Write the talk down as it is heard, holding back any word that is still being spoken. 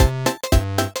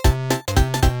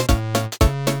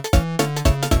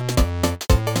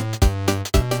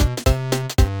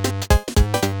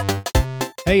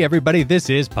Hey everybody, this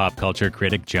is pop culture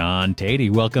critic John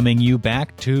Tatey welcoming you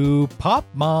back to Pop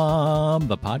Mom,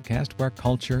 the podcast where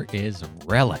culture is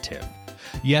relative.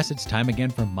 Yes, it's time again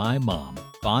for my mom,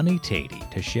 Bonnie Tatey,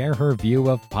 to share her view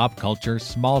of pop culture,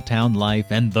 small town life,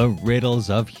 and the riddles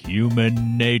of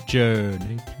human nature.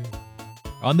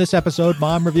 On this episode,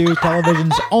 Mom reviews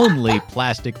television's only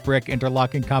plastic brick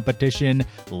interlocking competition,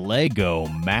 Lego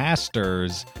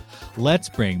Masters. Let's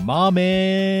bring Mom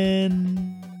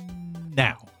in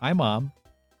now. Hi, Mom.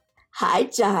 Hi,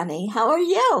 Johnny. How are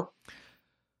you?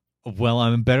 Well,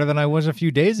 I'm better than I was a few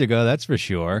days ago, that's for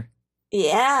sure.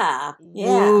 Yeah.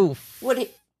 Oof.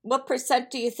 What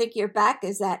percent do you think your back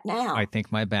is at now? I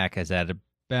think my back is at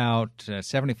about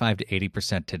 75 to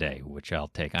 80% today, which I'll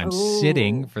take. I'm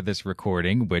sitting for this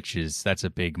recording, that's a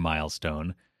big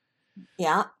milestone.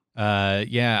 Yeah.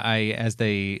 As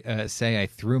they say, I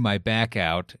threw my back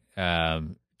out.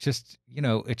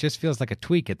 It just feels like a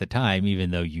tweak at the time,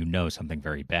 even though something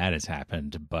very bad has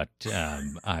happened. But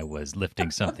I was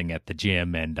lifting something at the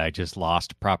gym, and I just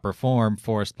lost proper form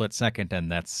for a split second,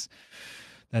 and that's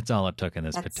all it took in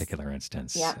this particular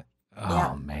instance. Yeah.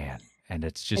 Oh man, and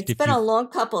it's been a long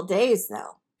couple days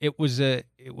though. It was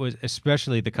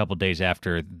especially the couple days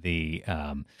after the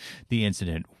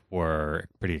incident were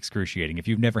pretty excruciating. If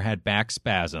you've never had back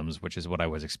spasms, which is what I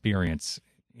was experiencing,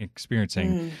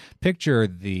 picture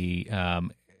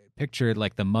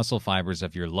like the muscle fibers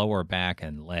of your lower back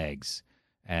and legs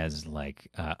as like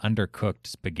undercooked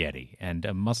spaghetti, and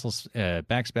a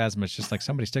back spasm is just like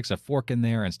somebody sticks a fork in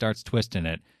there and starts twisting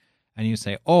it, and you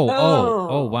say,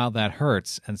 oh, wow, that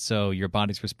hurts. And so your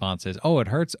body's response is, oh, it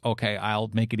hurts? Okay, I'll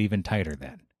make it even tighter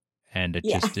then. And it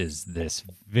just is this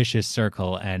vicious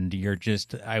circle. And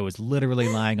I was literally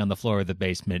lying on the floor of the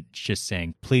basement just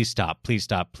saying, please stop, please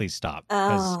stop, please stop.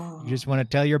 Because you just want to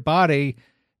tell your body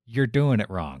you're doing it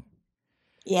wrong.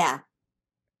 Yeah.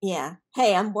 Yeah.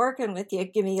 Hey, I'm working with you.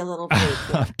 Give me a little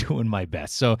break. I'm doing my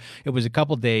best. So it was a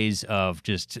couple days of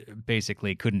just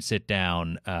basically couldn't sit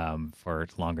down for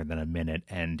longer than a minute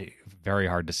and very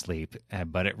hard to sleep.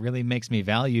 But it really makes me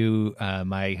value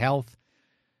my health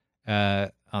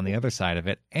on the other side of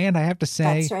it. And I have to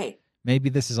say, that's right. Maybe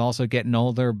this is also getting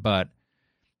older, but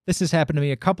this has happened to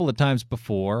me a couple of times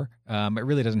before. It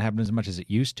really doesn't happen as much as it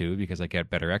used to because I get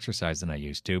better exercise than I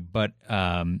used to. But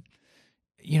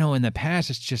in the past,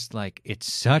 it's just like,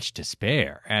 it's such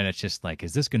despair. And it's just like,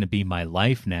 is this going to be my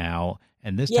life now?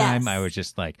 And this time I was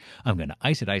just like, I'm going to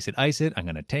ice it. I'm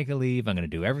going to take a leave. I'm going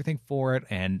to do everything for it.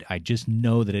 And I just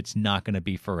know that it's not going to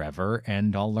be forever.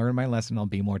 And I'll learn my lesson. I'll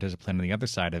be more disciplined on the other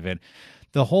side of it.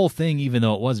 The whole thing, even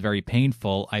though it was very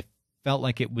painful, I felt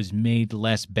like it was made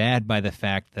less bad by the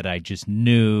fact that I just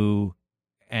knew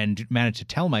and managed to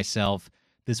tell myself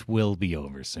this will be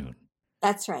over soon.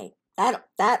 That's right.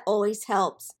 That always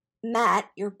helps.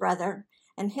 Matt, your brother,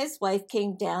 and his wife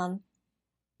came down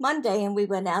Monday and we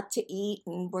went out to eat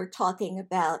and we're talking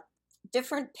about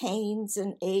different pains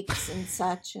and aches and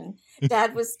such. And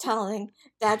Dad was telling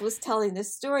the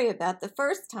story about the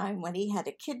first time when he had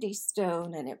a kidney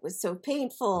stone and it was so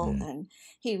painful and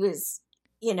he was,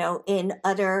 in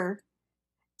utter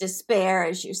despair,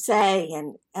 as you say.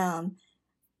 And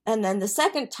then the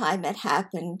second time it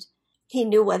happened, he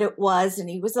knew what it was and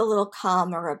he was a little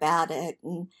calmer about it.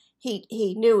 And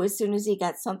he knew as soon as he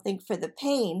got something for the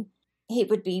pain, he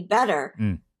would be better.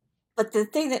 But the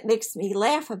thing that makes me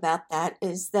laugh about that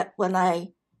is that when I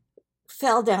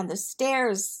fell down the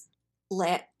stairs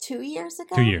 2 years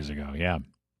ago. 2 years ago, yeah.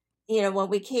 When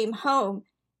we came home,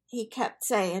 he kept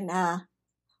saying,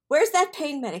 where's that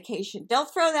pain medication? Don't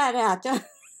throw that out.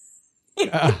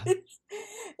 It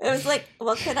was like,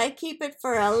 well, can I keep it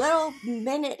for a little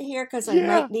minute here? Because I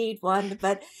might need one.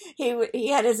 But he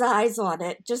had his eyes on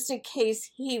it just in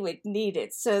case he would need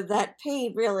it. So that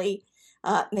pain really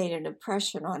made an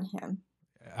impression on him.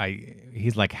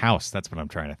 He's like House. That's what I'm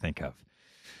trying to think of.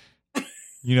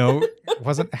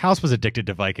 House was addicted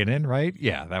to Vicodin, right?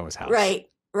 Yeah, that was House. Right.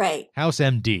 House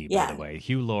MD, by the way.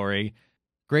 Hugh Laurie.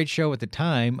 Great show at the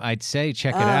time. I'd say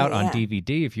check it out on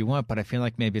DVD if you want, but I feel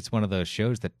like maybe it's one of those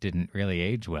shows that didn't really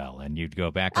age well, and you'd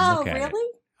go back and look at it. Oh,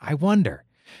 really? I wonder.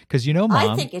 Because Mom...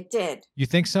 I think it did. You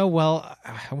think so? Well,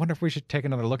 I wonder if we should take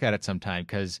another look at it sometime,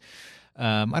 because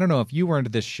I don't know if you were into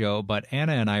this show, but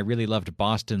Anna and I really loved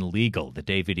Boston Legal, the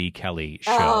David E. Kelly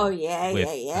show. Oh,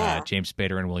 yeah. James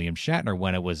Spader and William Shatner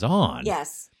when it was on.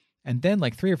 Yes. And then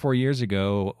like 3 or 4 years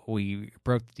ago, we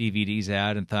broke the DVDs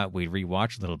out and thought we'd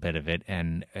rewatch a little bit of it.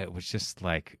 And it was just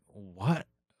like, what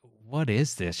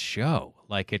is this show?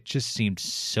 Like, it just seemed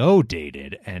so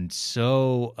dated and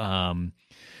so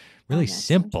really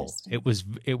simple. It was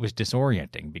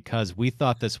disorienting because we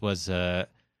thought this was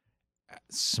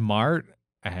smart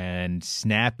and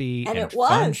snappy And and it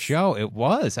fun was. show. It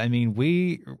was. I mean,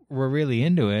 we were really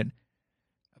into it,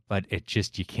 but it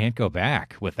just, you can't go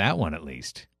back with that one, at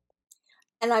least.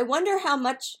 And I wonder how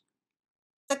much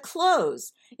the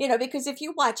clothes, because if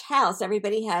you watch House,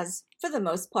 everybody has, for the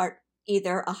most part,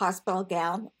 either a hospital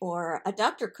gown or a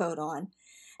doctor coat on.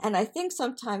 And I think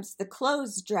sometimes the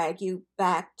clothes drag you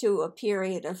back to a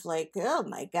period of like, oh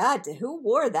my God, who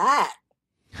wore that?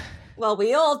 Well,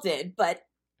 we all did, but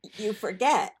you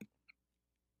forget.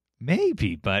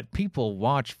 Maybe, but people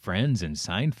watch Friends and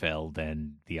Seinfeld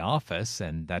and The Office,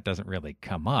 and that doesn't really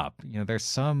come up. There's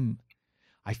some.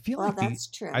 I feel Well, like that's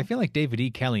true. I feel like David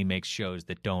E. Kelly makes shows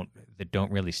that don't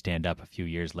really stand up a few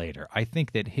years later. I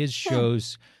think that his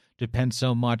shows depend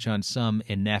so much on some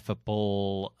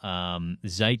ineffable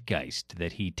zeitgeist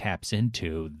that he taps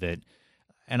into that.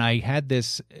 And I had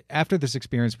this after this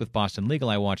experience with Boston Legal.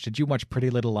 I watched. Did you watch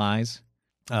Pretty Little Lies?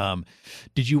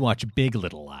 Did you watch Big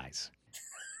Little Lies?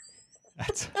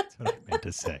 That's what I meant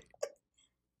to say.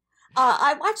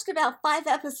 I watched about 5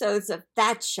 episodes of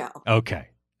that show. Okay.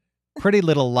 Pretty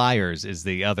Little Liars is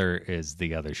the other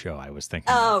show I was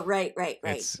thinking of. Right.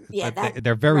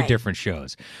 They're very right. different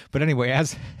shows. But anyway,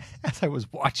 as I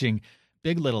was watching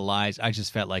Big Little Lies, I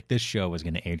just felt like this show was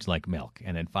going to age like milk.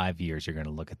 And in 5 years, you're going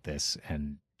to look at this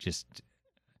and just,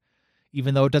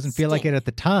 even though it doesn't feel like it at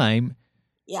the time,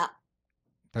 yeah,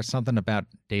 there's something about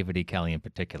David E. Kelly in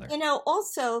particular.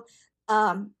 Also,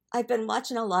 I've been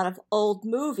watching a lot of old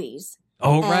movies.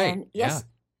 Oh, right. Yes.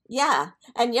 Yeah.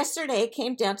 And yesterday it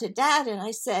came down to Dad and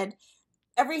I said,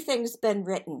 everything's been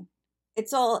written.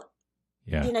 It's all,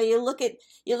 you look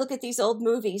at these old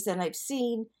movies and I've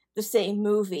seen the same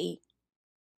movie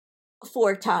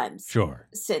 4 times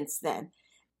since then.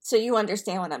 So you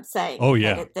understand what I'm saying. Oh,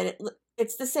 yeah.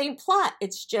 It's the same plot.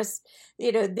 It's just,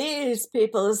 these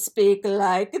people speak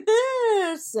like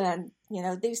this and,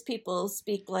 these people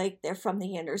speak like they're from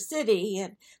the inner city.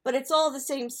 But it's all the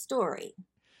same story.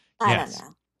 I don't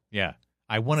know. Yeah.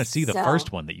 I want to see the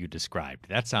first one that you described.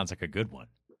 That sounds like a good one.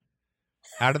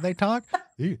 How do they talk?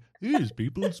 These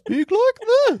people speak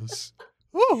like this.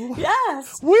 Oh,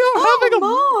 yes. We are having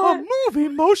a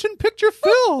movie motion picture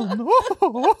film.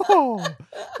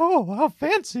 Oh, how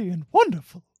fancy and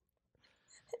wonderful.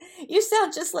 You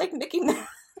sound just like Mickey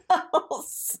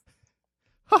Mouse.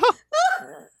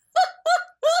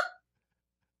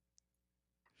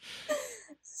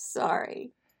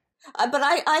 Sorry. But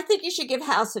I think you should give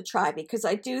House a try because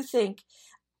I do think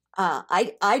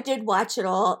I did watch it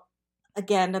all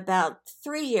again about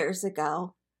 3 years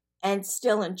ago and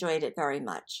still enjoyed it very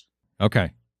much.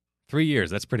 Okay. 3 years.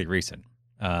 That's pretty recent.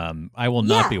 I will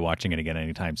not be watching it again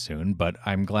anytime soon, but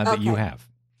I'm glad that you have.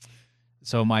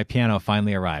 So my piano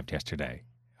finally arrived yesterday.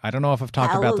 I don't know if I've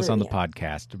talked about this on the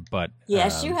podcast, but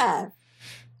yes, you have.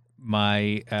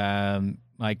 My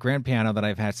my grand piano that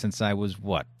I've had since I was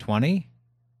 20?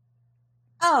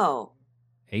 Oh.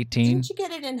 18? Didn't you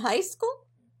get it in high school?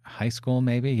 High school,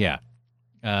 maybe? Yeah.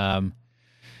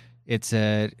 It's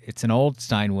an old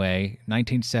Steinway,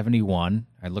 1971.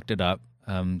 I looked it up.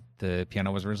 The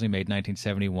piano was originally made in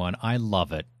 1971. I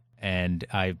love it, and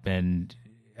I've been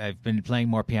playing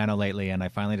more piano lately, and I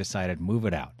finally decided to move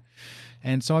it out.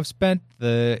 And so it's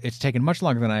taken much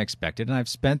longer than I expected, and I've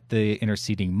spent the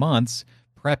interceding months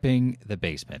prepping the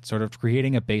basement, sort of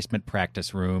creating a basement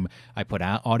practice room. I put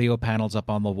out audio panels up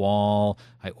on the wall.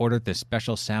 I ordered this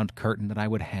special sound curtain that I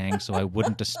would hang so I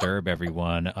wouldn't disturb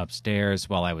everyone upstairs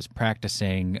while I was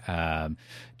practicing.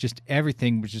 Just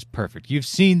everything was just perfect. You've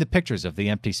seen the pictures of the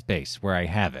empty space where I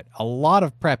have it. A lot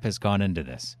of prep has gone into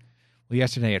this. Well,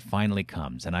 yesterday it finally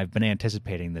comes, and I've been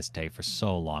anticipating this day for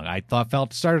so long. I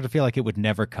started to feel like it would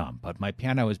never come, but my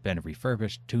piano has been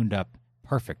refurbished, tuned up,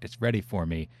 perfect. It's ready for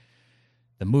me.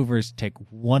 The movers take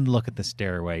one look at the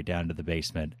stairway down to the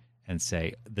basement and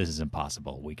say, this is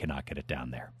impossible. We cannot get it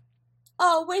down there.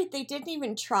 Oh, wait, they didn't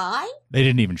even try? They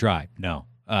didn't even try, no.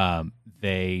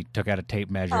 They took out a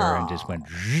tape measure and just went,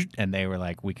 and they were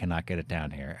like, we cannot get it down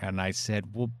here. And I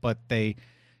said, well, but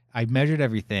I measured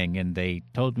everything, and they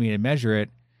told me to measure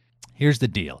it. Here's the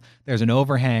deal. There's an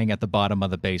overhang at the bottom of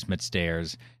the basement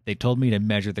stairs. They told me to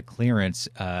measure the clearance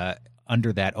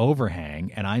under that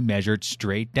overhang, and I measured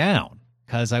straight down.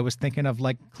 Because I was thinking of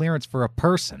like clearance for a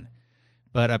person.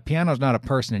 But a piano's not a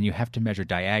person, and you have to measure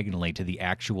diagonally to the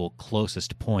actual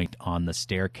closest point on the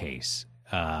staircase.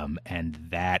 And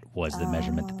that was the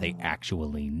measurement that they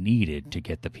actually needed to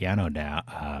get the piano down,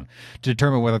 to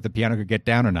determine whether the piano could get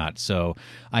down or not. So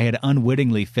I had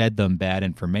unwittingly fed them bad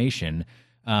information.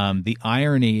 The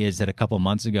irony is that a couple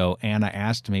months ago, Anna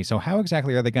asked me, so how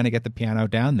exactly are they going to get the piano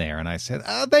down there? And I said,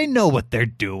 oh, they know what they're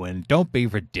doing. Don't be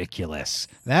ridiculous.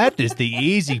 That is the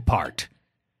easy part.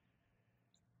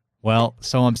 Well,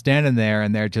 so I'm standing there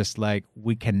and they're just like,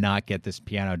 we cannot get this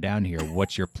piano down here.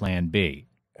 What's your plan B?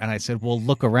 And I said, well,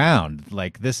 look around.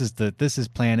 Like this is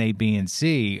plan A, B, and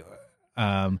C.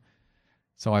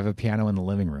 So I have a piano in the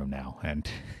living room now, and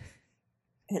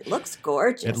it looks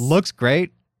gorgeous. It looks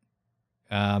great.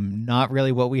 Not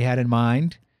really what we had in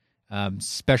mind,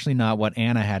 especially not what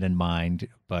Anna had in mind,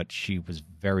 but she was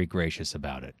very gracious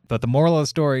about it. But the moral of the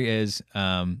story is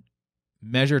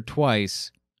measure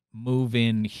twice, move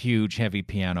in huge, heavy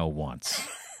piano once.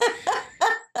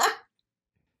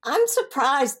 I'm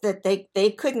surprised that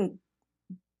they couldn't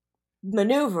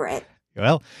maneuver it.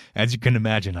 Well, as you can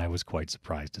imagine, I was quite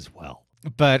surprised as well.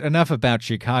 But enough about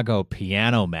Chicago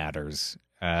piano matters.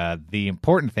 The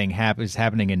important thing is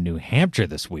happening in New Hampshire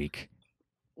this week.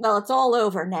 Well, it's all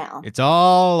over now. It's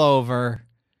all over.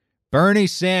 Bernie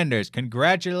Sanders,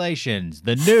 congratulations,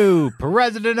 the new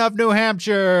president of New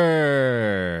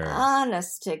Hampshire.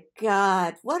 Honest to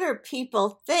God, what are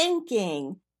people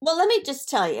thinking? Well, let me just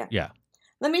tell you. Yeah.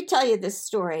 Let me tell you this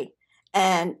story.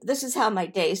 And this is how my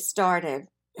day started.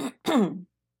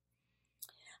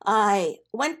 I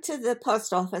went to the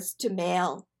post office to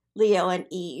mail Leo and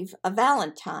Eve a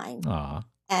Valentine. Aww.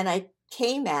 And I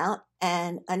came out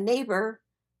and a neighbor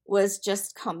was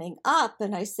just coming up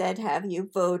and I said, have you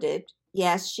voted?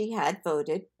 Yes, she had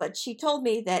voted, but she told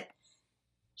me that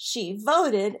she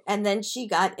voted and then she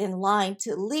got in line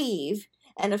to leave.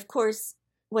 And of course,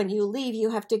 when you leave,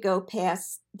 you have to go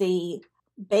past the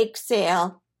bake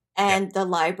sale and the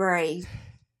library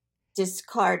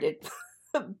discarded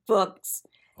books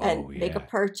and make a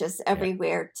purchase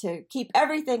everywhere to keep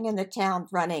everything in the town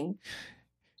running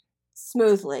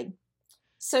smoothly.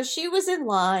 So she was in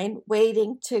line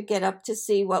waiting to get up to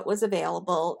see what was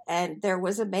available. And there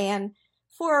was a man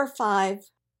 4 or 5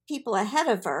 people ahead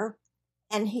of her.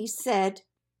 And he said,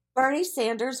 Bernie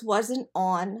Sanders wasn't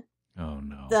on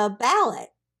the ballot.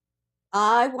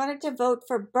 I wanted to vote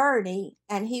for Bernie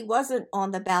and he wasn't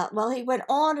on the ballot. Well, he went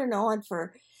on and on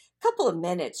for a couple of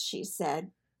minutes, she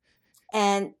said.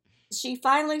 And she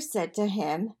finally said to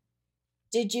him,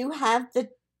 did you have the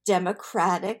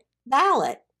Democratic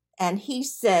ballot? And he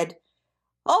said,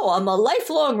 oh, I'm a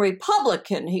lifelong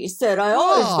Republican. He said, I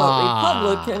always vote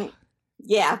Republican.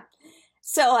 Yeah.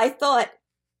 So I thought,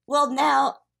 well,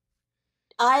 now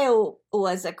Iowa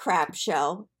was a crap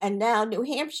show. And now New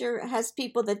Hampshire has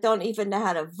people that don't even know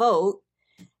how to vote.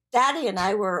 Daddy and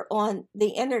I were on the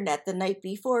internet the night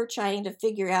before trying to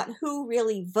figure out who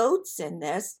really votes in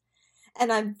this.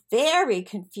 And I'm very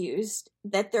confused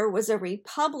that there was a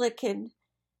Republican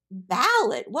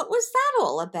ballot. What was that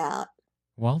all about?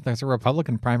 Well, there's a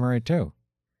Republican primary too.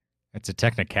 It's a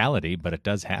technicality, but it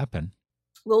does happen.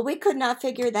 Well, we could not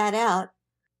figure that out.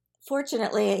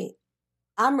 Fortunately,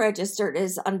 I'm registered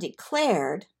as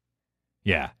undeclared.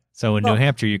 Yeah. So in New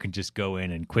Hampshire, you can just go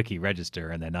in and quickie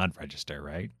register and then unregister,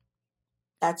 right?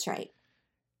 That's right.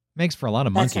 Makes for a lot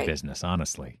of monkey business,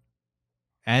 honestly.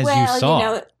 As you saw. You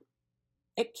know,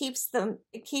 it keeps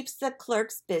the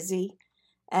clerks busy.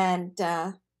 And,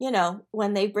 you know,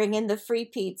 when they bring in the free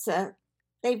pizza,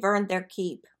 they've earned their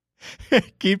keep.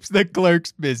 Keeps the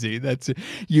clerks busy.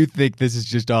 You think this is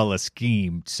just all a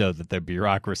scheme so that the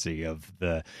bureaucracy of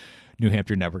the New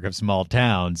Hampshire network of small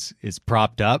towns is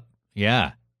propped up?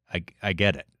 Yeah, I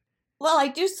get it. Well, I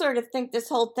do sort of think this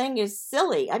whole thing is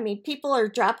silly. I mean, people are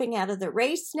dropping out of the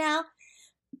race now,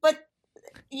 but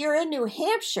you're in New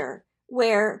Hampshire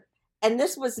where, and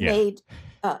this was made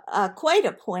quite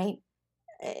a point,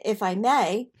 if I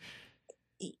may,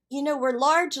 you know, we're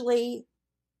largely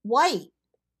white.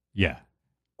 Yeah.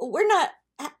 We're not,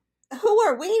 who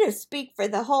are we to speak for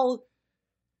the whole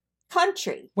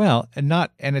country? Well, and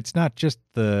it's not just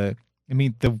the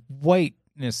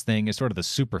whiteness thing is sort of the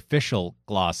superficial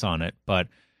gloss on it, but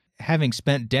having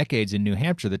spent decades in New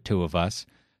Hampshire, the two of us,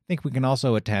 I think we can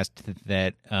also attest to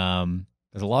that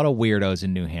there's a lot of weirdos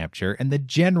in New Hampshire, and the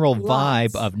general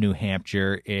vibe of New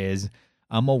Hampshire is,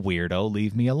 I'm a weirdo,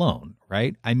 leave me alone,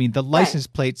 right? I mean, the license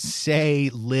plates say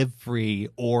live free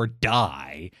or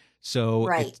die, so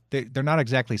they're not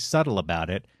exactly subtle about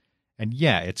it. And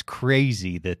yeah, it's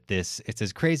crazy that it's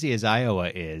as crazy as Iowa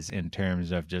is in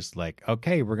terms of just like,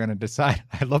 okay, we're going to decide.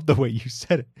 I love the way you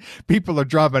said it. People are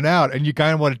dropping out and you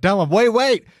kind of want to tell them,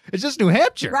 wait, it's just New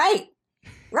Hampshire.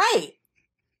 Right.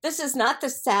 This is not the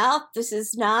South. This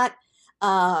is not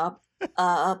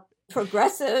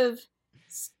progressive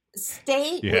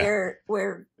state Yeah.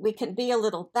 where we can be a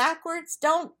little backwards.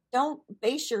 Don't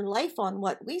base your life on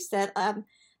what we said. I'm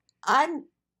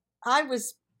I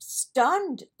was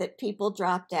stunned that people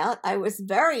dropped out. I was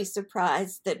very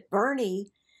surprised that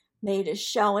Bernie made a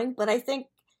showing, but I think,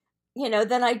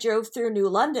 then I drove through New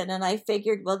London and I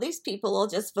figured, well, these people all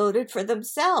just voted for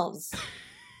themselves.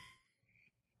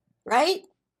 Right?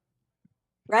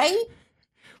 Right?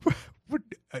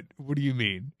 What do you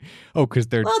mean? Oh, because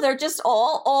they're just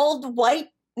all old white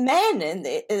men, and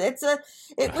it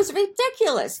was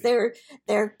ridiculous.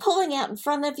 They're pulling out in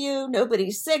front of you.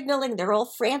 Nobody's signaling. They're all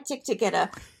frantic to get a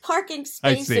parking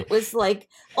space. It was like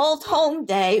old home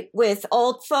day with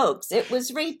old folks. It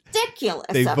was ridiculous.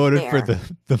 They voted for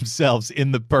themselves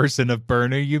in the person of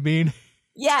Bernie, you mean?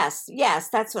 Yes,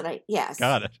 that's what yes.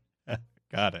 Got it.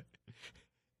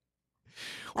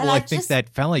 Well, I think that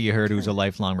fella you heard who's a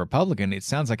lifelong Republican, it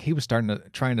sounds like he was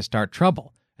trying to start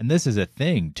trouble. And this is a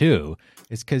thing, too,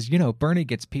 is because, Bernie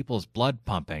gets people's blood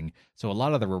pumping. So a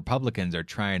lot of the Republicans are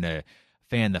trying to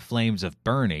fan the flames of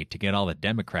Bernie to get all the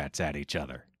Democrats at each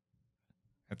other.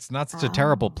 It's not such a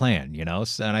terrible plan,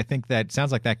 And I think that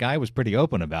sounds like that guy was pretty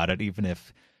open about it, even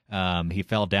if he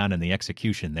fell down in the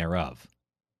execution thereof.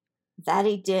 That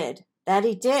he did.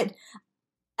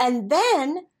 And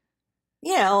then,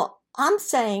 I'm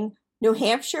saying New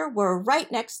Hampshire, we're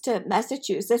right next to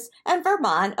Massachusetts and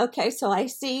Vermont. Okay, so I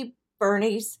see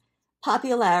Bernie's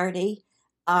popularity.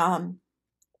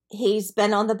 He's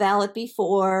been on the ballot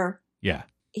before. Yeah.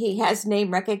 He has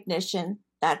name recognition,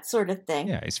 that sort of thing.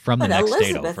 Yeah, he's from the next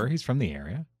state over. He's from the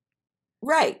area.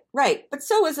 Right. But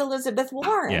so is Elizabeth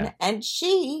Warren. Yeah. And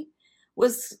she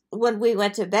was, when we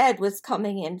went to bed, was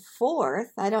coming in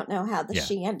fourth. I don't know how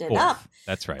she ended fourth. up.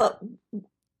 That's right. But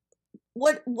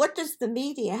what does the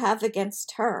media have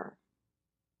against her?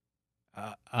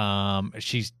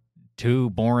 She's too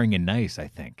boring and nice, I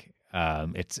think.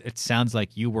 It sounds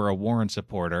like you were a Warren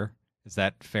supporter. Is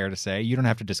that fair to say? You don't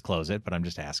have to disclose it, but I'm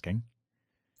just asking.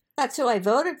 That's who I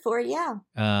voted for, yeah.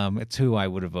 It's who I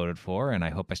would have voted for, and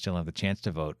I hope I still have the chance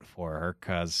to vote for her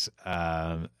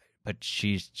but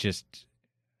she's just,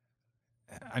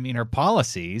 her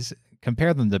policies,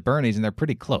 compare them to Bernie's, and they're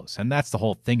pretty close. And that's the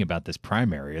whole thing about this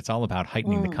primary. It's all about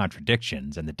heightening the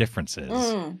contradictions and the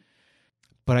differences.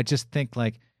 But I just think,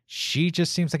 she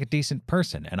just seems like a decent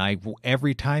person. And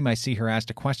every time I see her asked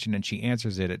a question and she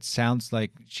answers it,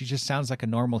 she just sounds like a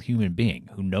normal human being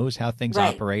who knows how things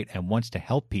operate and wants to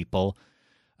help people.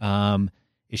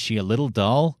 Is she a little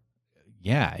dull?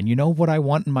 Yeah. And you know what I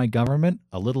want in my government?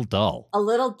 A little dull. A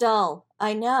little dull.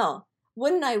 I know.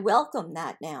 Wouldn't I welcome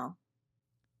that now?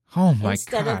 Oh my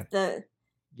instead God. Of the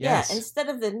yes. Yeah, instead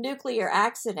of the nuclear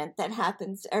accident that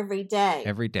happens every day.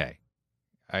 Every day.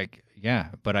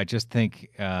 But I just think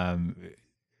we're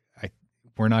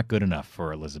not good enough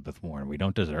for Elizabeth Warren. We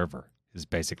don't deserve her, is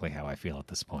basically how I feel at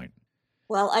this point.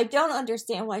 Well, I don't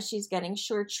understand why she's getting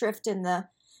short shrift in the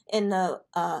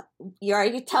are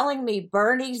you telling me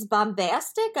Bernie's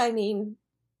bombastic?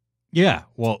 Yeah,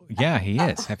 well, yeah, he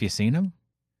is. Have you seen him?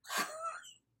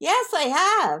 Yes, I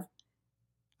have.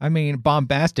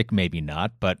 Bombastic maybe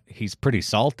not, but he's pretty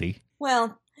salty.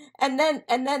 Well, and then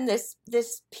this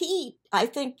Pete, I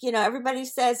think, everybody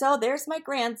says, "Oh, there's my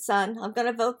grandson. I'm going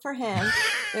to vote for him."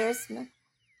 There's my,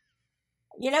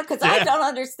 because I don't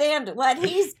understand what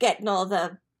he's getting all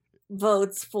the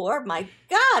votes for. My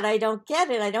God, I don't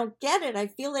get it. I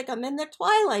feel like I'm in the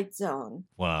Twilight Zone.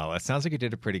 Well, it sounds like you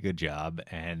did a pretty good job,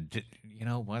 and you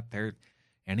know what?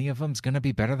 Any of them's going to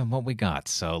be better than what we got,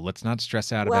 so let's not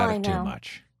stress out about it too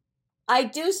much. I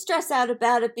do stress out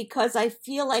about it because I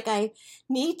feel like I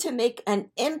need to make an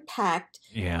impact,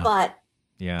 but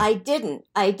I didn't.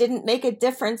 I didn't make a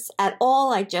difference at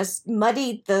all. I just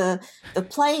muddied the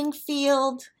playing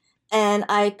field, and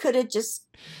I could have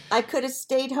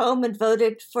stayed home and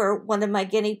voted for one of my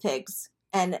guinea pigs,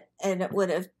 and it would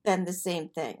have been the same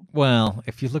thing. Well,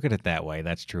 if you look at it that way,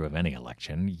 that's true of any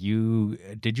election. You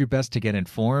did your best to get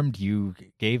informed. You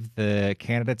gave the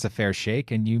candidates a fair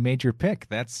shake, and you made your pick.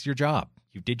 That's your job.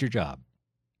 You did your job.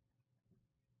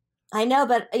 I know,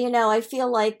 but, I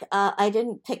feel like I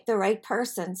didn't pick the right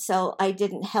person, so I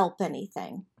didn't help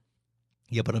anything.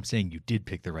 Yeah, but I'm saying you did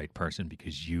pick the right person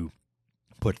because you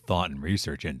put thought and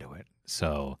research into it.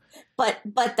 So, but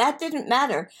that didn't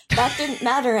matter. That didn't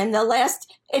matter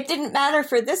it didn't matter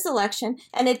for this election,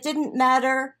 and it didn't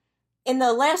matter in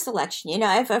the last election.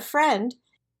 I have a friend.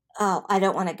 Oh, I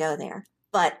don't want to go there,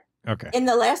 but in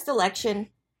the last election,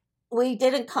 we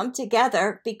didn't come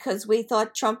together because we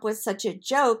thought Trump was such a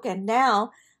joke. And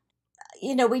now,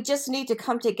 we just need to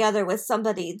come together with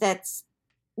somebody that's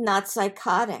not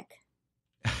psychotic.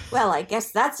 Well, I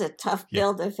guess that's a tough Yeah.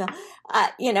 bill to fill.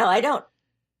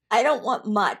 I don't want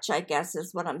much, I guess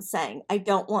is what I'm saying. I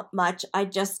don't want much. I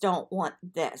just don't want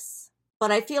this.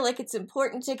 But I feel like it's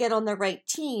important to get on the right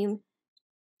team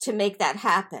to make that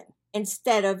happen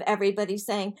instead of everybody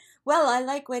saying, well, I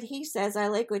like what he says. I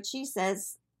like what she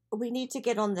says. We need to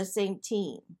get on the same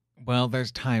team. Well,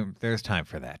 there's time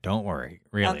for that. Don't worry.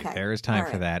 Really. Okay. There is time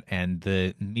All for right. that. And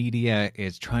the media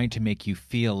is trying to make you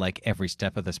feel like every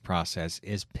step of this process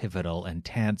is pivotal and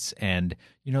tense. And,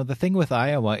 the thing with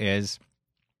Iowa is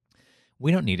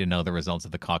we don't need to know the results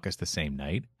of the caucus the same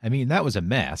night. I mean, that was a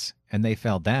mess and they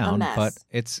fell down, mess. but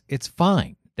it's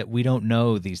fine that we don't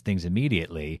know these things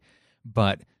immediately.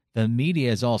 But the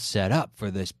media is all set up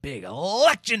for this big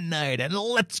election night and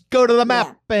let's go to the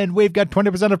map and we've got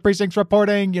 20% of precincts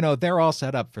reporting. They're all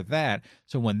set up for that.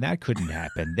 So when that couldn't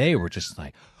happen, they were just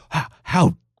like,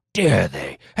 how dare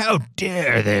they? How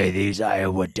dare they, these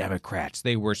Iowa Democrats?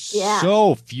 They were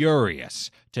so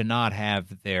furious to not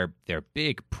have their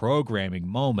big programming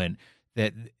moment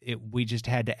that we just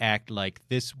had to act like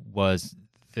this was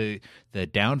the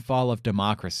downfall of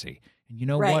democracy. And you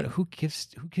know what? Who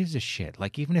gives a shit?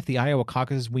 Like, even if the Iowa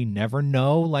caucuses, we never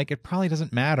know, like, it probably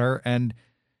doesn't matter. And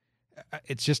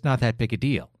it's just not that big a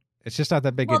deal. It's just not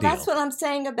that big a deal. Well, that's what I'm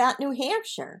saying about New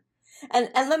Hampshire. And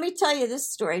let me tell you this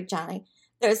story, Johnny.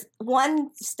 There's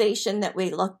one station that we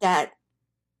looked at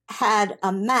had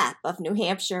a map of New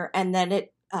Hampshire, and then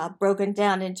it broken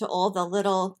down into all the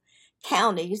little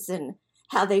counties and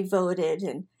how they voted.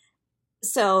 And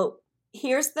so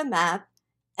here's the map,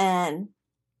 and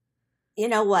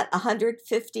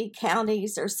 150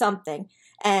 counties or something,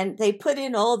 and they put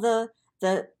in all the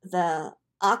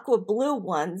aqua blue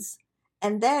ones,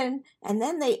 and then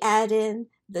they add in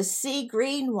the sea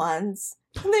green ones,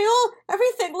 and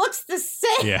everything looks the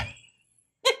same. Yeah.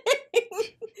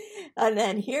 And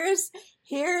then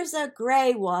here's a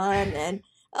gray one, and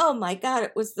oh my God,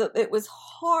 it was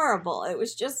horrible. It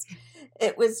was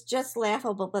just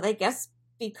laughable. But I guess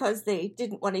because they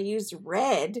didn't want to use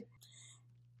red.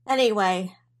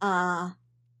 Anyway,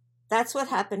 that's what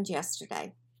happened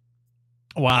yesterday.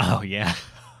 Wow, yeah.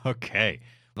 Okay.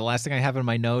 The last thing I have in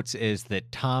my notes is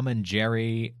that Tom and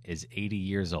Jerry is 80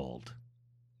 years old.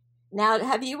 Now,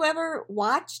 have you ever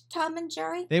watched Tom and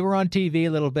Jerry? They were on TV a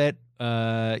little bit.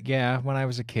 Yeah, when I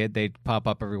was a kid, they'd pop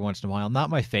up every once in a while. Not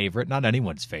my favorite. Not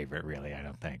anyone's favorite, really, I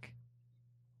don't think.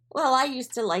 Well, I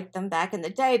used to like them back in the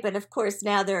day, but of course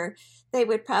now they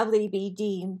would probably be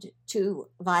deemed too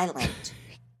violent.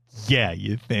 Yeah,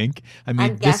 you think? I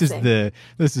mean, this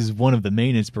is one of the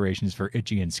main inspirations for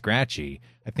Itchy and Scratchy.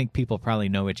 I think people probably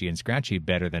know Itchy and Scratchy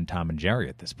better than Tom and Jerry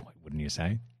at this point, wouldn't you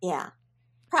say? Yeah,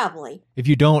 probably. If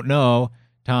you don't know,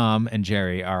 Tom and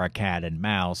Jerry are a cat and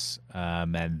mouse,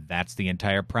 and that's the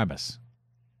entire premise.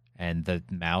 And the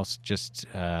mouse just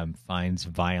finds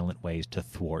violent ways to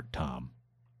thwart Tom.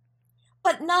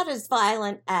 But not as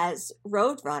violent as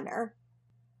Roadrunner.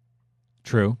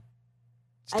 True.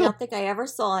 I don't think I ever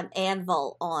saw an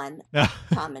anvil on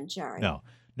Tom and Jerry.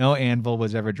 No anvil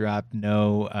was ever dropped.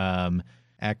 No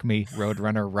Acme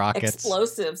Roadrunner rockets.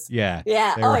 Explosives. Yeah.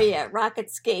 Yeah. Oh, yeah.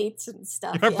 Rocket skates and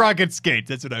stuff. Yeah. Rocket skates.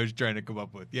 That's what I was trying to come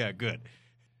up with. Yeah, good.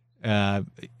 So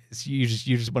you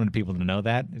just wanted people to know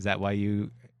that? Is that why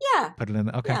you put it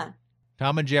in? Okay. Yeah.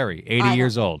 Tom and Jerry, 80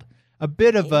 years old. A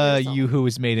bit of a You Who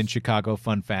Was Made in Chicago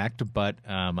fun fact, but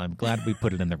I'm glad we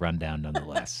put it in the rundown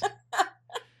nonetheless.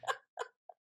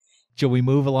 Shall we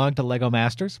move along to Lego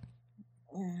Masters?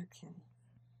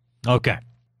 Okay.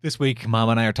 This week, Mom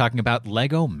and I are talking about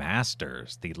Lego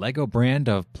Masters. The Lego brand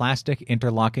of plastic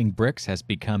interlocking bricks has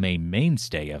become a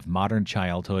mainstay of modern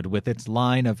childhood with its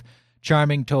line of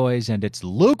charming toys and its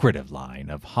lucrative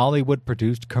line of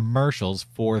Hollywood-produced commercials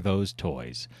for those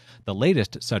toys. The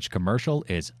latest such commercial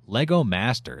is Lego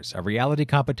Masters, a reality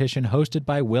competition hosted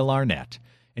by Will Arnett,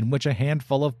 in which a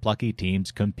handful of plucky teams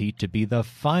compete to be the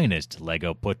finest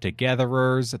Lego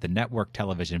put-togetherers the network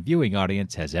television viewing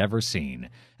audience has ever seen.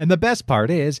 And the best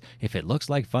part is, if it looks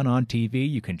like fun on TV,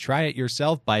 you can try it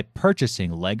yourself by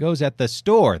purchasing Legos at the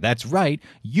store. That's right,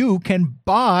 you can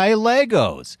buy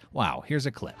Legos. Wow, here's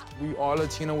a clip. We are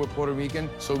Latino, we're Puerto Rican,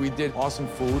 so we did awesome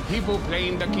food. People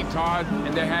playing the guitar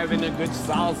and they're having a good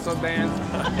salsa dance.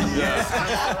 Yes.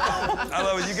 I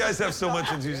love it. You guys have so much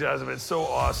enthusiasm. It's so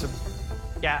awesome.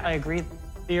 Yeah, I agree.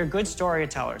 You're good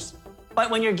storytellers. But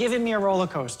when you're giving me a roller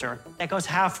coaster that goes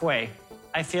halfway,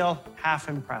 I feel half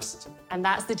impressed. And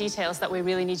that's the details that we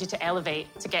really need you to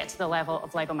elevate to get to the level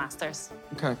of Lego Masters.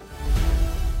 Okay.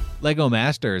 Lego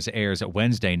Masters airs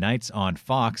Wednesday nights on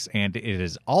Fox, and it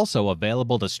is also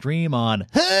available to stream on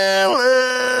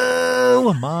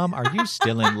Hello! Mom, are you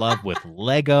still in love with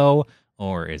Lego?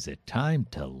 or is it time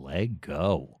to let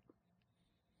go?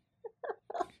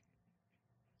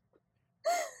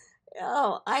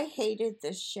 Oh, I hated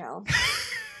this show.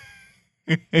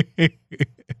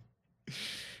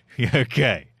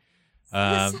 Okay.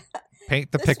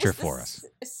 Paint the This picture was for us.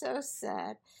 So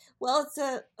sad. Well, it's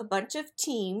a bunch of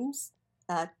teams,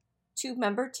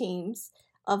 2-member teams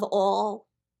of all,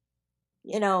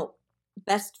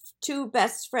 two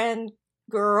best friend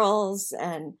girls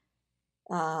and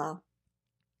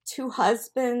 2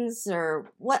 husbands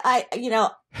or what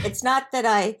it's not that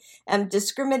I am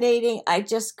discriminating. I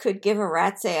just could give a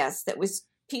rat's ass. That was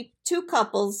 2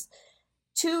 couples,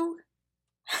 2.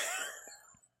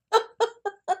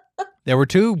 There were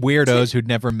 2 weirdos who'd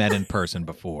never met in person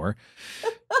before.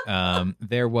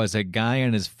 There was a guy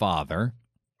and his father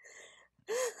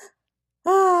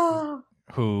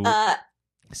who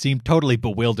seemed totally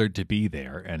bewildered to be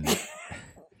there. And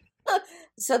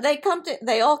so they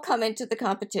all come into the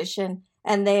competition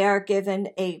and they are given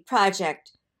a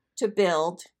project to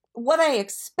build. What I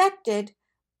expected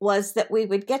was that we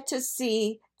would get to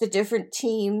see the different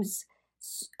teams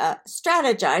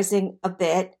strategizing a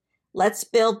bit. Let's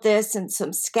build this, and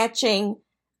some sketching,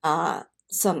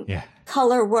 some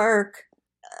color work,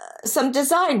 some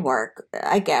design work,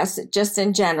 I guess, just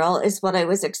in general is what I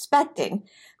was expecting.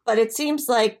 But it seems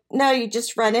like, no, you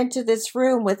just run into this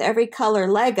room with every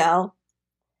color Lego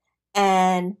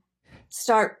and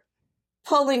start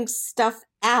pulling stuff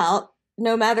out,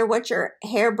 no matter what your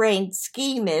harebrained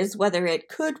scheme is, whether it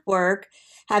could work.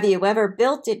 Have you ever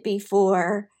built it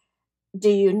before? Do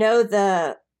you know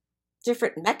the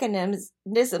different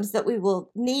mechanisms that we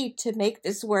will need to make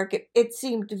this work? It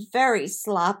seemed very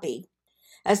sloppy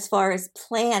as far as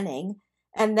planning.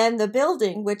 And then the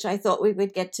building, which I thought we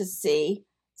would get to see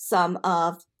some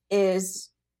of, there's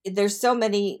so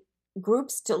many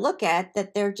groups to look at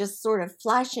that they're just sort of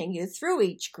flashing you through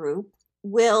each group.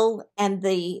 Will and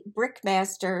the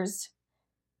Brickmasters,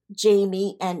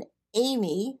 Jamie and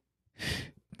Amy.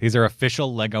 These are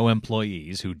official Lego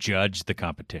employees who judge the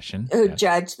competition.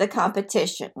 Judge the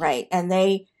competition, right. And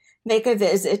they make a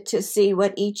visit to see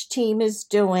what each team is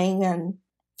doing, and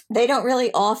they don't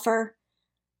really offer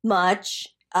much.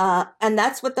 And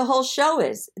that's what the whole show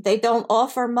is. They don't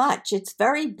offer much. It's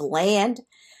very bland.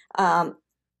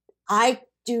 I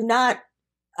do not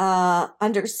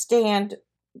understand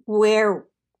where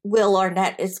Will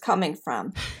Arnett is coming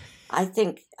from. I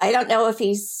don't know if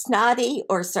he's snotty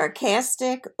or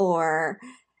sarcastic, or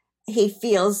he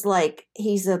feels like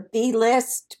he's a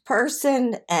B-list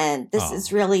person and this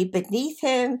is really beneath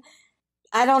him.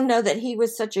 I don't know that he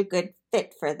was such a good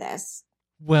fit for this.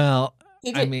 Well,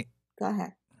 go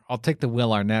ahead. I'll take the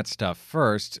Will Arnett stuff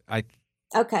first.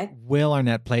 Okay. Will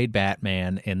Arnett played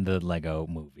Batman in the Lego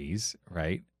movies,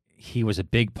 right? He was a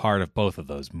big part of both of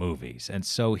those movies. And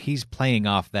so he's playing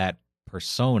off that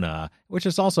persona, which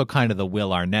is also kind of the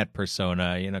Will Arnett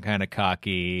persona, kind of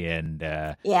cocky and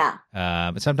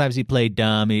but sometimes he played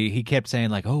dumb. He kept saying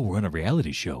like, "Oh, we're on a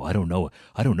reality show. I don't know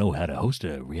how to host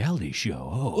a reality show.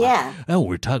 Oh,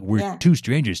 we're 2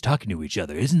 strangers talking to each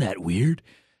other. Isn't that weird?"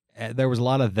 There was a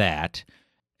lot of that,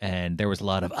 and there was a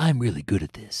lot of, "I'm really good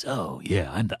at this. Oh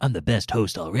yeah, I'm the best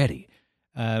host already."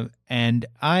 And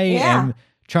I am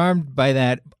charmed by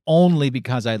that only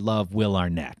because I love Will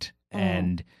Arnett.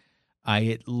 And I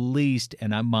at least,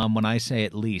 and Mom, when I say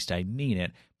at least, I mean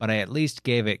it, but I at least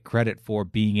gave it credit for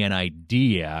being an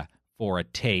idea for a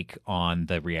take on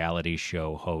the reality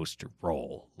show host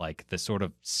role. Like the sort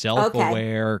of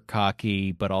self-aware,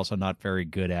 cocky, but also not very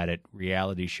good at it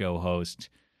reality show host.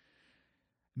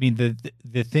 I mean,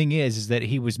 the thing is that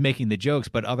he was making the jokes,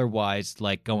 but otherwise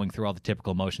like going through all the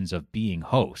typical motions of being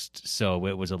host. So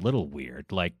it was a little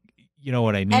weird. Like, you know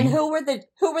what I mean? And who were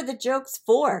the jokes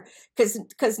for?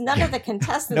 Because none of the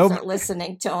contestants are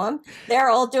listening to him. They're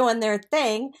all doing their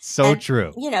thing. So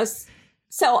true.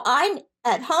 So I'm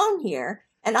at home here,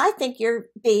 and I think you're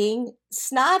being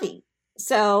snotty.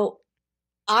 So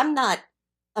I'm not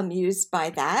amused by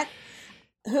that.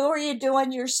 Who are you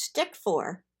doing your shtick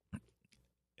for?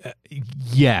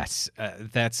 Yes,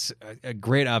 that's a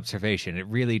great observation. It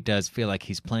really does feel like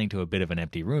he's playing to a bit of an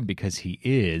empty room because he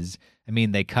is. I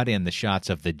mean, they cut in the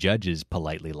shots of the judges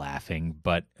politely laughing,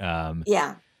 but I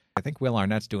think Will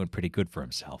Arnett's doing pretty good for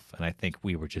himself. And I think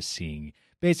we were just seeing,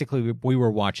 basically, we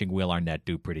were watching Will Arnett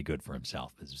do pretty good for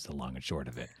himself. This is the long and short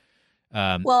of it.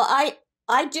 Well,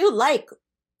 I do like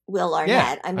Will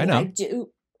Arnett. Yeah, I mean,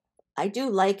 know. I do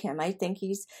like him. I think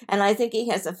he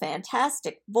has a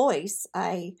fantastic voice.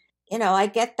 I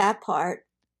get that part.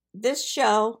 This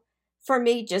show, for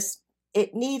me,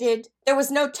 there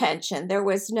was no tension. There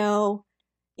was no,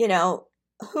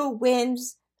 who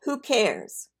wins, who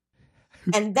cares?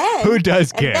 And then Who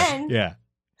does care? Yeah.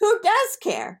 Who does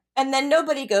care? And then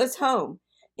nobody goes home.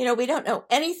 We don't know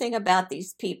anything about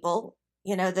these people.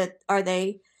 That are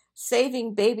they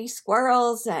saving baby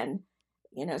squirrels and,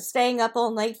 staying up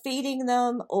all night feeding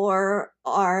them, or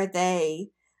are they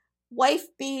wife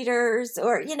beaters,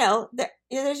 or,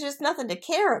 there's just nothing to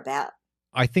care about.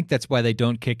 I think that's why they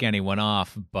don't kick anyone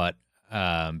off, but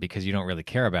because you don't really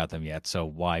care about them yet. So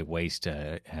why waste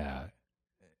a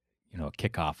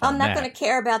kickoff on I'm not that? going to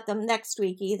care about them next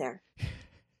week either.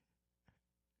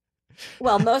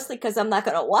 Well, mostly because I'm not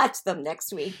going to watch them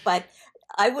next week, but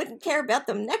I wouldn't care about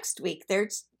them next week.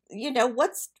 There's,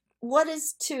 what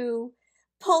is to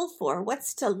pull for?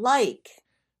 What's to like?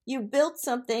 You build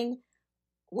something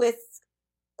with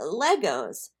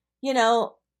Legos. When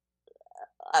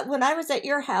I was at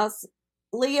your house,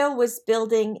 Leo was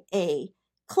building a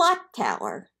clock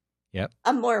tower. Yep.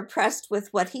 I'm more impressed with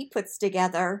what he puts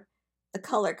together, the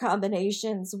color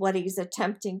combinations, what he's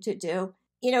attempting to do.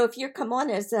 If you come on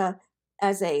as a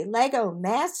Lego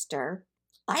master,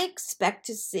 I expect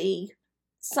to see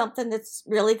something that's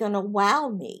really going to wow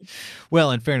me. Well,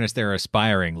 in fairness, they're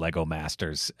aspiring Lego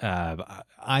masters.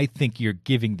 I think you're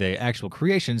giving the actual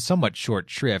creation somewhat short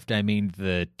shrift. I mean,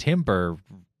 the Timberland,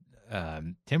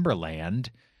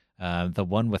 the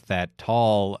one with that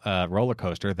tall roller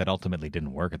coaster that ultimately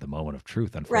didn't work at the moment of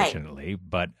truth, unfortunately. Right.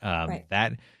 But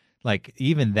that, like,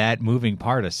 even that moving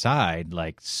part aside,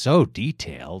 like, so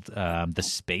detailed. The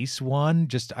space one,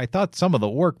 I thought some of the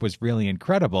work was really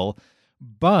incredible,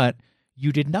 but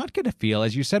you did not get a feel,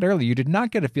 as you said earlier, you did not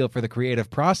get a feel for the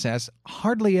creative process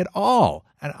hardly at all.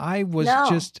 And I was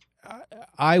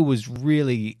I was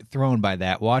really thrown by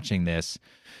that watching this.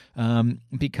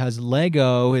 Because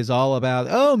Lego is all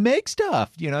about, make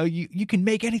stuff. You can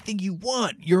make anything you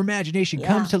want. Your imagination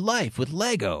comes to life with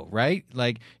Lego, right?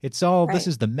 Like, it's all, This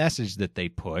is the message that they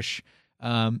push.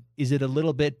 Is it a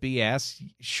little bit BS?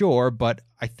 Sure, but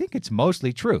I think it's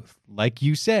mostly truth. Like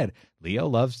you said, Leo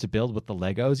loves to build with the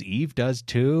Legos. Eve does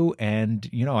too. And,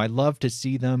 I love to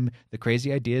see them, the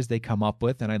crazy ideas they come up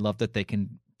with, and I love that they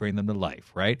can bring them to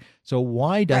life, right? So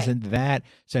why doesn't that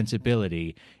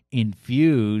sensibility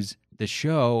infuse the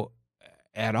show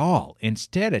at all?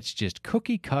 Instead, it's just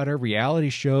cookie cutter reality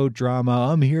show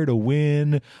drama. I'm here to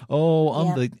win.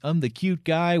 I'm the cute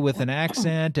guy with an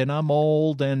accent, and I'm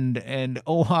old, and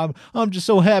I'm just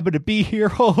so happy to be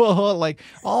here. Like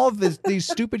all of these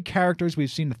stupid characters we've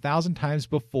seen 1,000 times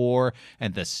before,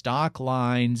 and the stock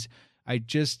lines. I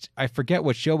forget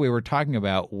what show we were talking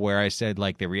about where I said,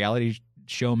 like, the reality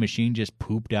show machine just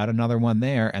pooped out another one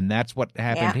there, and that's what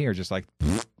happened here. Just like,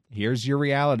 here's your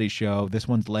reality show. This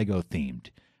one's Lego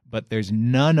themed, but there's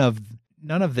none of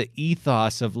the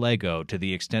ethos of Lego, to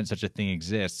the extent such a thing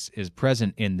exists, is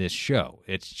present in this show.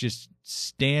 It's just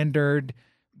standard,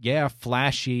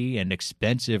 flashy and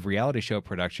expensive reality show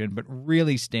production, but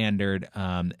really standard.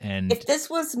 And if this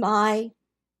was my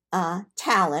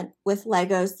talent with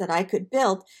Legos that I could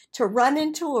build, to run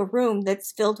into a room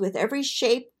that's filled with every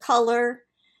shape, color,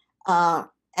 and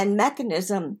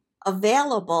mechanism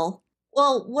available,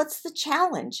 well, what's the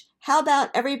challenge? How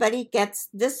about everybody gets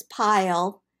this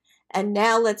pile, and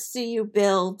now let's see you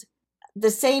build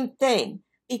the same thing?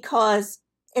 Because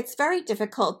it's very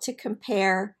difficult to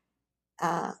compare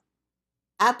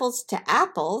apples to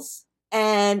apples.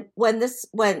 And when this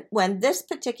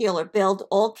particular build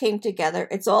all came together,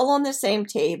 it's all on the same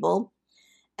table,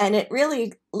 and it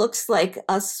really looks like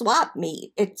a swap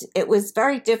meet. It was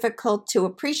very difficult to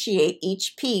appreciate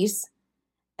each piece,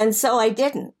 and so I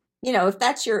didn't. If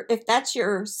that's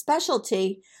your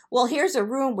specialty, well, here's a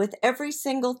room with every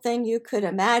single thing you could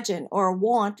imagine or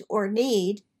want or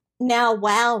need. Now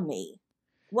wow me.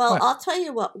 Well, I'll tell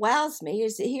you what wows me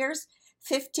is here's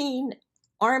 15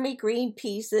 army green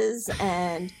pieces,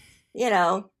 and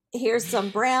here's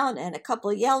some brown and a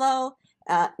couple yellow.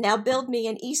 Now build me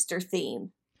an Easter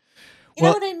theme. You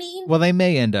know what I mean? Well, they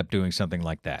may end up doing something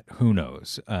like that. Who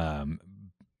knows?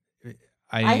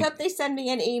 I hope they send me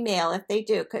an email if they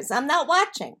do, because I'm not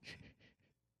watching.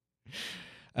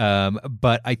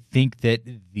 But I think that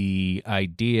the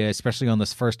idea, especially on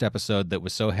this first episode that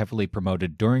was so heavily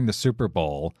promoted during the Super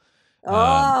Bowl,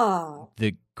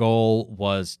 the goal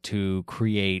was to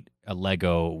create a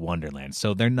Lego Wonderland.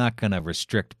 So they're not going to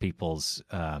restrict people's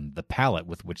the palette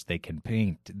with which they can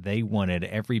paint. They wanted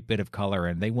every bit of color,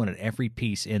 and they wanted every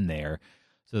piece in there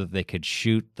so that they could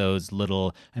shoot those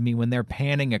little, when they're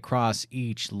panning across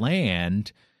each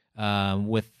land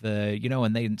with the,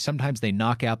 and sometimes they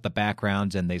knock out the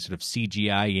backgrounds and they sort of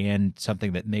CGI in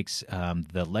something that makes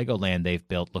the Legoland they've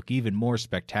built look even more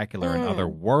spectacular and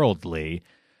otherworldly.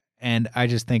 And I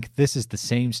just think this is the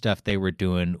same stuff they were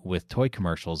doing with toy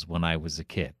commercials when I was a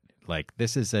kid. Like,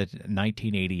 this is a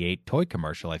 1988 toy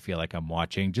commercial I feel like I'm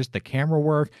watching. Just the camera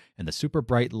work and the super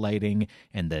bright lighting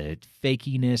and the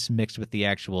fakiness mixed with the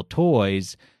actual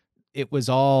toys. It was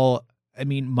all, I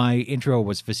mean, my intro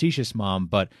was facetious, Mom,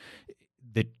 but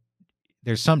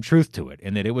there's some truth to it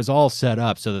in that it was all set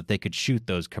up so that they could shoot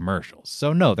those commercials.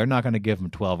 So no, they're not going to give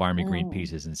them 12 Army Green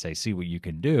pieces and say, see what you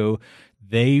can do.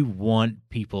 They want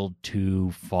people to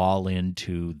fall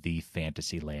into the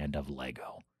fantasy land of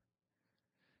Lego.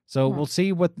 So we'll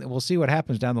see what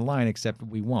happens down the line, except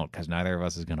we won't, because neither of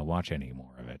us is going to watch any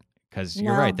more of it. Because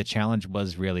you're right, the challenge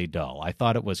was really dull. I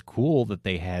thought it was cool that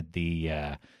they had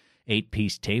the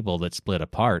 8-piece table that split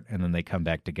apart and then they come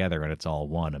back together and it's all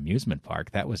one amusement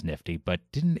park. That was nifty, but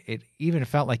didn't it even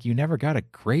felt like you never got a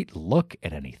great look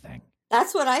at anything?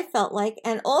 That's what I felt like.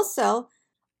 And also,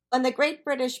 on the Great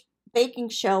British Baking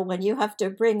Show, when you have to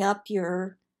bring up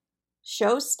your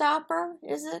showstopper,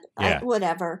 is it? Yeah.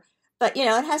 Whatever. But, it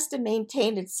has to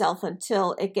maintain itself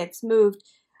until it gets moved.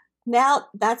 Now,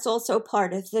 that's also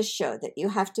part of this show, that you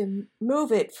have to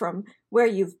move it from where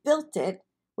you've built it,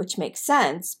 which makes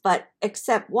sense, but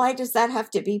except why does that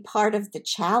have to be part of the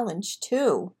challenge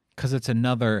too? Because it's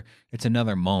another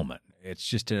moment. It's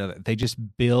just they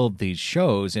just build these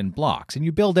shows in blocks, and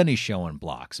you build any show in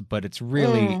blocks, but it's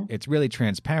really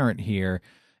transparent here.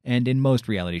 And in most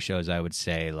reality shows, I would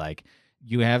say, like,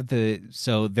 you have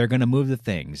so they're going to move the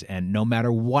things, and no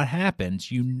matter what happens,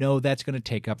 that's going to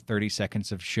take up 30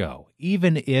 seconds of show,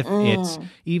 even if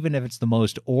it's the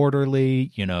most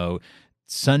orderly,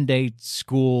 Sunday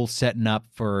school setting up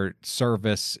for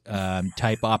service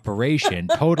type operation,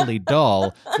 totally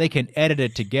dull. They can edit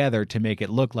it together to make it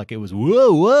look like it was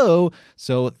whoa.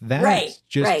 So that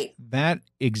that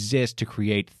exists to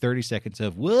create 30 seconds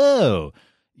of whoa.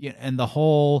 And the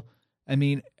whole, I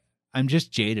mean, I'm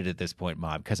just jaded at this point,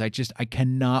 Mom, because I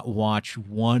cannot watch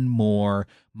one more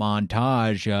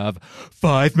montage of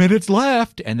 5 minutes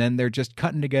left, and then they're just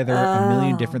cutting together a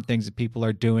million different things that people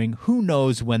are doing. Who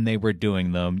knows when they were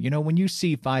doing them? When you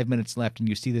see 5 minutes left and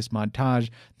you see this montage,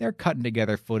 they're cutting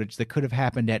together footage that could have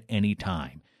happened at any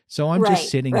time. So I'm just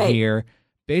sitting here.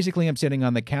 Basically, I'm sitting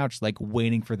on the couch, like,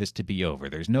 waiting for this to be over.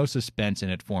 There's no suspense in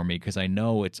it for me because I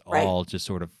know it's all just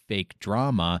sort of fake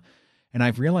drama. And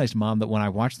I've realized, Mom, that when I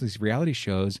watch these reality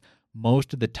shows,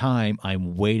 most of the time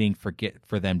I'm waiting for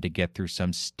them to get through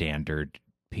some standard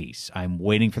piece. I'm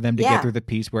waiting for them to get through the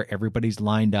piece where everybody's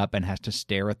lined up and has to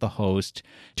stare at the host.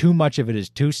 Too much of it is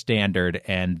too standard,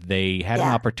 and they had an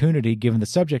opportunity, given the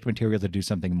subject material, to do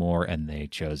something more, and they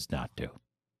chose not to.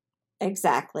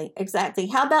 Exactly.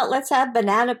 How about let's have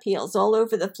banana peels all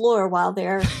over the floor while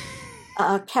they're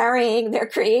carrying their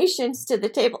creations to the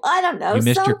table? I don't know. You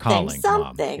missed your calling,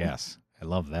 something. Mom. Yes. I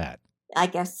love that. I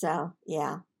guess so,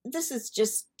 yeah. This is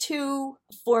just too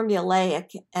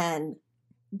formulaic and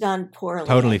done poorly.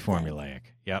 Totally formulaic.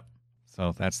 Yep.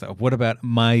 So that's what about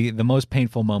the most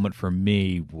painful moment for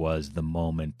me was the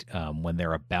moment when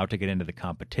they're about to get into the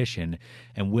competition,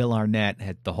 and Will Arnett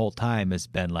the whole time has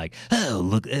been like, "Oh,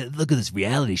 look at this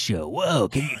reality show! Whoa,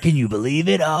 can you believe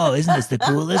it? Oh, isn't this the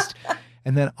coolest?"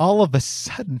 And then all of a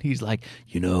sudden he's like,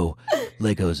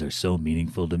 Legos are so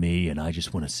meaningful to me, and I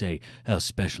just want to say how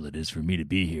special it is for me to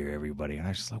be here, everybody. And I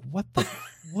was just like,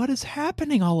 what is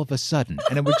happening all of a sudden?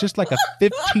 And it was just like a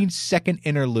 15-second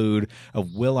interlude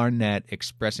of Will Arnett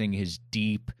expressing his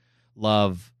deep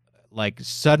love, like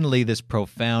suddenly this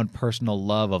profound personal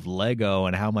love of Lego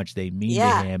and how much they mean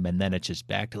to him. And then it's just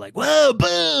back to like, whoa,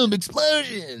 boom,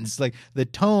 explosions. Like the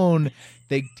tone,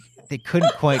 they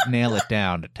couldn't quite nail it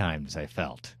down at times, I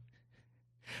felt.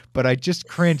 But I just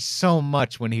cringed so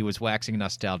much when he was waxing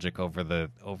nostalgic over the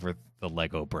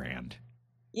Lego brand.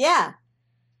 Yeah,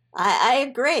 I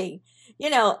agree.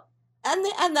 And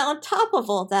on top of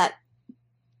all that,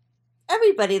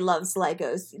 everybody loves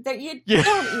Legos. You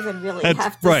don't even really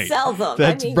have to sell them.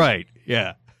 That's right.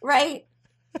 Yeah. Right?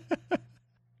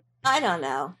 I don't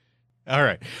know. All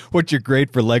right. What's your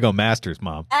grade for Lego Masters,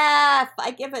 Mom? F.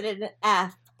 I give it an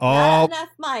F. Oh. Not an F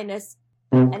minus.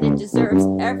 And it deserves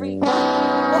every...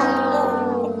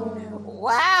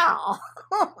 Wow.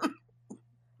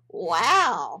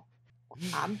 Wow.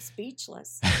 I'm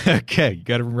speechless. Okay. You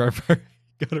got a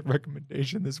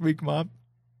recommendation this week, Mom?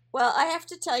 Well, I have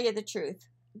to tell you the truth.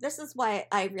 This is why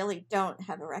I really don't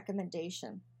have a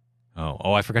recommendation.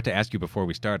 Oh, I forgot to ask you before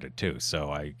we started, too.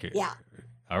 So Yeah.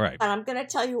 All right. But I'm going to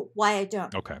tell you why I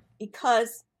don't. Okay.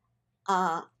 Because,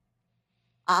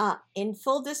 in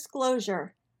full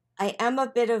disclosure, I am a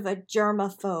bit of a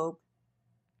germaphobe.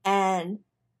 And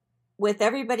with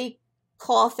everybody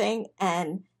coughing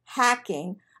and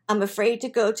hacking, I'm afraid to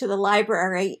go to the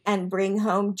library and bring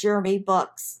home germy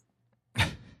books.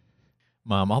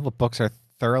 Mom, all the books are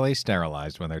thoroughly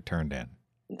sterilized when they're turned in.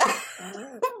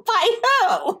 By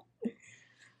who?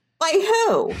 By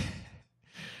who?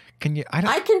 Can you?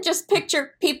 I can just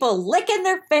picture people licking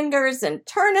their fingers and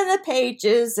turning the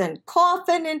pages and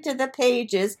coughing into the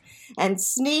pages and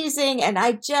sneezing, and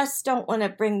I just don't want to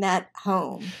bring that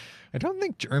home. I don't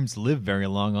think germs live very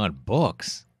long on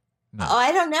books. No. Oh,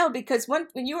 I don't know, because when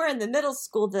you were in the middle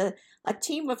school, a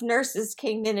team of nurses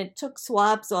came in and took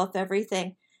swabs off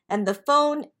everything, and the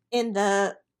phone in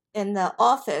the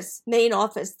office, main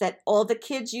office, that all the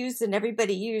kids used and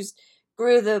everybody used,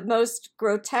 grew the most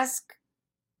grotesque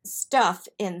stuff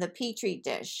in the Petri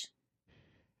dish.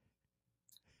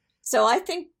 So I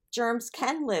think germs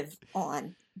can live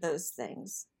on those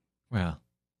things. Well,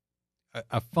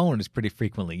 a phone is pretty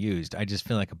frequently used. I just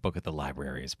feel like a book at the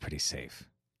library is pretty safe.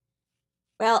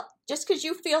 Well, just because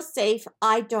you feel safe,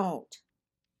 I don't.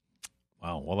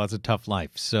 Wow, well, that's a tough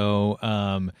life. So,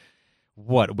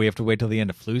 what? We have to wait till the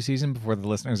end of flu season before the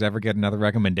listeners ever get another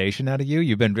recommendation out of you?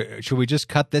 Should we just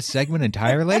cut this segment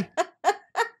entirely?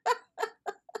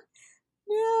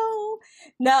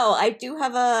 No, I do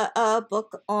have a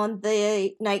book on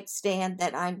the nightstand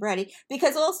that I'm ready,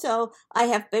 because also I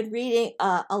have been reading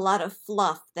a lot of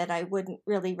fluff that I wouldn't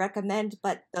really recommend,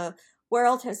 but the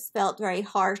world has felt very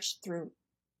harsh through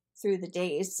the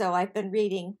days. So I've been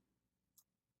reading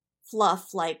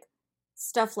fluff, like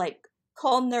stuff like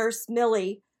Call Nurse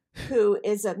Millie, who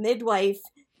is a midwife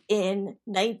in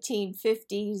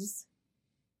 1950s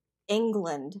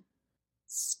England.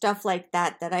 Stuff like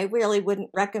that I really wouldn't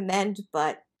recommend,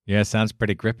 but... Yeah, sounds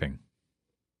pretty gripping.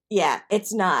 Yeah,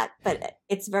 it's not, but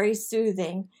it's very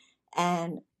soothing.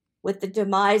 And with the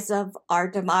demise of our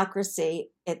democracy,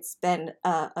 it's been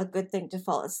a good thing to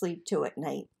fall asleep to at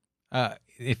night.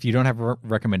 If you don't have a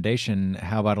recommendation,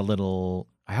 how about a little...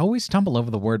 I always stumble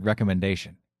over the word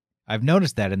recommendation. I've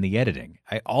noticed that in the editing.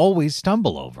 I always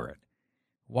stumble over it.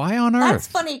 Why on earth? That's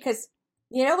funny, because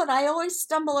you know what I always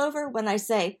stumble over when I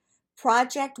say...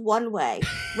 Project Runway.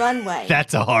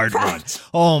 That's a hard one.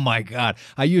 Oh, my God.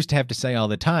 I used to have to say all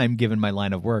the time, given my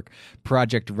line of work,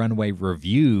 Project Runway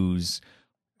Reviews.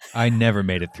 I never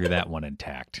made it through that one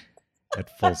intact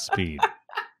at full speed.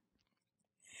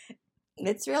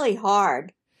 It's really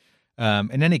hard.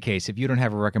 In any case, if you don't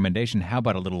have a recommendation, how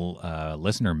about a little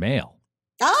listener mail?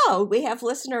 Oh, we have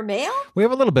listener mail? We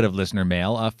have a little bit of listener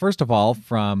mail. First of all,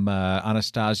 from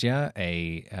Anastasia,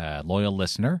 a loyal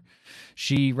listener.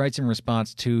 She writes in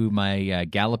response to my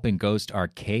Galloping Ghost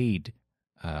arcade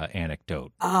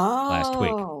anecdote last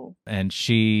week. And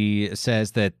she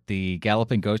says that the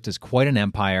Galloping Ghost is quite an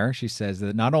empire. She says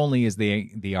that not only is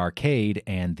the arcade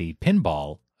and the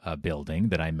pinball building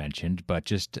that I mentioned, but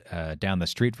just down the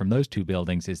street from those two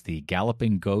buildings is the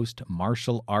Galloping Ghost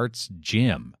Martial Arts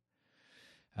Gym.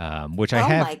 Which I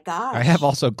have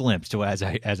also glimpsed as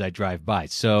I drive by.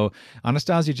 So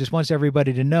Anastasia just wants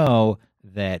everybody to know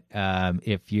that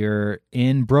if you're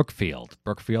in Brookfield,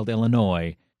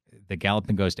 Illinois, the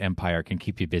Galloping Ghost Empire can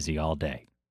keep you busy all day.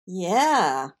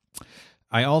 Yeah.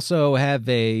 I also have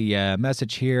a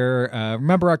message here.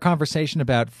 Remember our conversation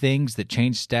about things that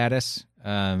change status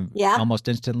almost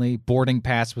instantly? Boarding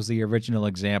pass was the original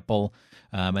example.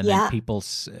 And then people,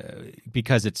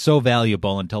 because it's so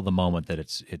valuable until the moment that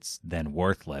it's then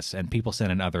worthless. And people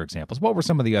send in other examples. What were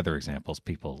some of the other examples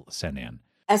people sent in?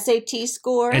 SAT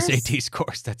scores. SAT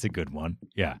scores. That's a good one.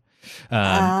 Yeah.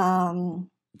 Go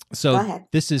ahead.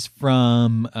 This is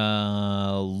from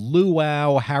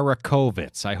Luau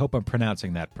Harakovitz. I hope I'm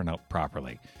pronouncing that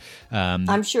properly.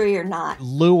 I'm sure you're not.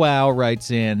 Luau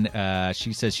writes in,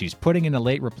 she says she's putting in a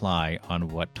late reply on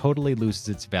what totally loses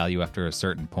its value after a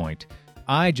certain point.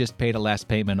 I just paid a last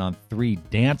payment on 3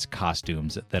 dance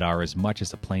costumes that are as much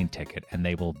as a plane ticket, and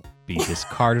they will be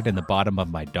discarded in the bottom of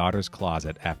my daughter's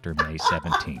closet after May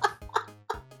 17th.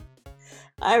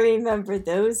 I remember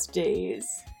those days.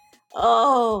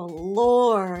 Oh,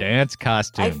 Lord. Dance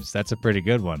costumes. That's a pretty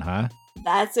good one, huh?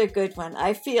 That's a good one.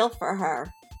 I feel for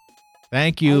her.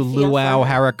 Thank you, Luau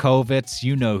Harakovitz.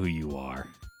 You know who you are.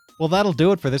 Well, that'll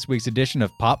do it for this week's edition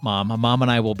of Pop Mom. Mom and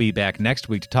I will be back next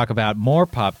week to talk about more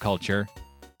pop culture.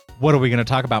 What are we going to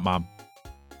talk about, Mom?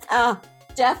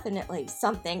 Definitely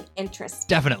something interesting.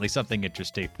 Definitely something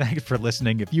interesting. Thanks for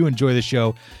listening. If you enjoy the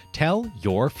show, tell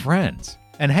your friends.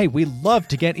 And hey, we love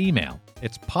to get email.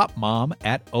 It's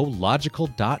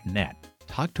popmom@ological.net.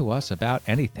 Talk to us about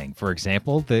anything. For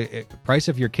example, the price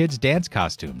of your kids' dance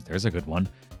costumes. There's a good one.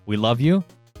 We love you.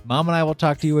 Mom and I will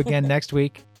talk to you again next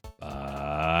week.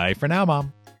 Bye for now,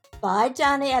 Mom. Bye,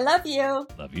 Johnny. I love you.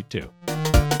 Love you too.